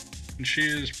 she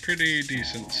is pretty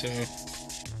decent, so...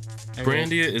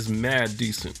 Brandia is mad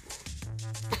decent.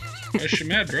 Why is she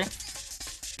mad, bro?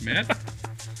 Mad?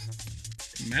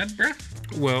 Mad, bro?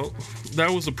 Well, that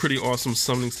was a pretty awesome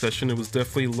summoning session. It was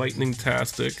definitely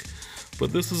lightning-tastic.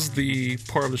 But this is the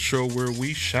part of the show where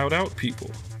we shout out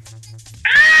people.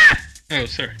 Ah! Oh,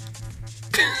 sorry.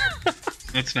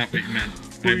 That's not what you meant.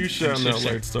 Who are you shouting out,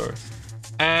 Lightstar?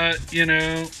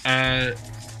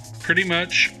 Pretty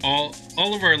much all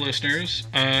of our listeners.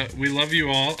 We love you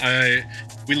all.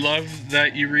 We love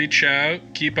that you reach out.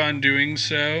 Keep on doing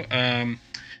so.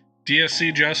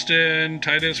 DSC Justin,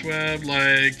 Titus Webb,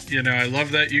 I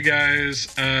love that you guys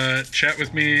chat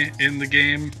with me in the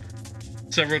game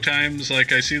several times. I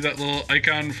see that little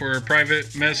icon for a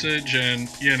private message, and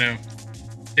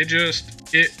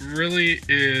it really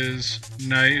is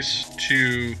nice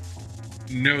to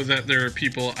know that there are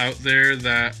people out there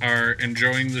that are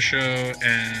enjoying the show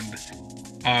and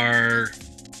are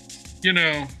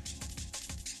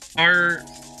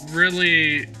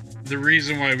really the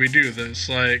reason why we do this.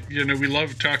 We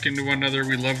love talking to one another,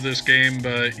 we love this game,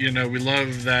 but we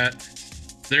love that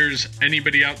there's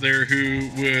anybody out there who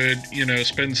would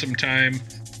spend some time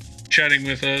chatting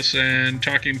with us and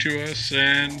talking to us,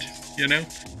 and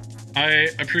I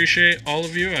appreciate all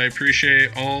of you. I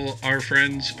appreciate all our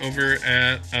friends over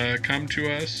at Come To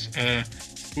Us,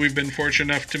 who we've been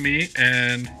fortunate enough to meet,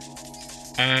 and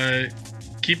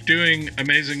keep doing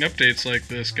amazing updates like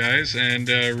this, guys. And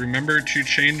remember to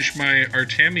change my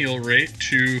Artamiel rate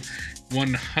to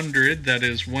 100. That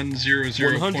is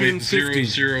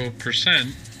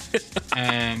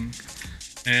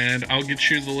 100.00%. And I'll get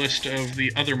you the list of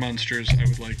the other monsters I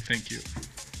would like. Thank you.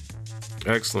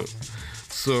 Excellent.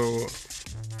 So,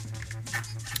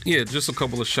 yeah, just a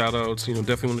couple of shout outs.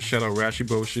 Definitely want to shout out Rashi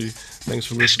Boshi. Thanks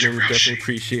for listening. Definitely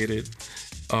appreciate it.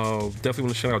 Definitely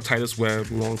want to shout out Titus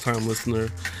Webb, longtime listener,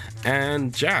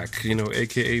 and Jack,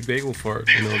 aka Bagel Fart.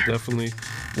 Definitely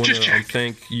want to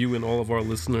thank you and all of our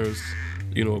listeners,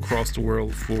 across the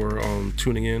world for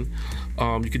tuning in.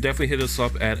 You can definitely hit us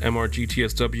up at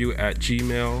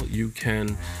mrgtsw@gmail. You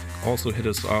can also hit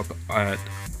us up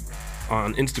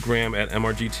on Instagram at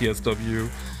mrgtsw.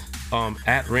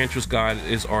 At Rancher's Guide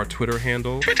is our Twitter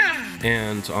handle.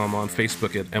 And on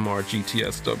Facebook at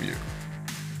mrgtsw.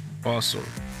 Awesome.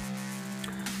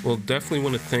 Well, definitely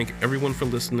want to thank everyone for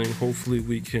listening. Hopefully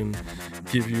we can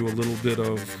give you a little bit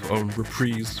of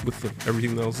reprise with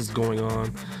everything else that's going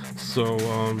on. So,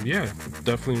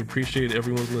 definitely appreciate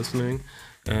everyone listening.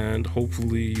 And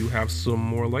hopefully you have some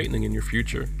more lightning in your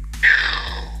future.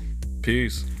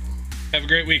 Peace. Have a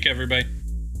great week, everybody.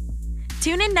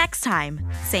 Tune in next time.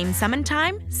 Same summon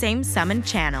channel.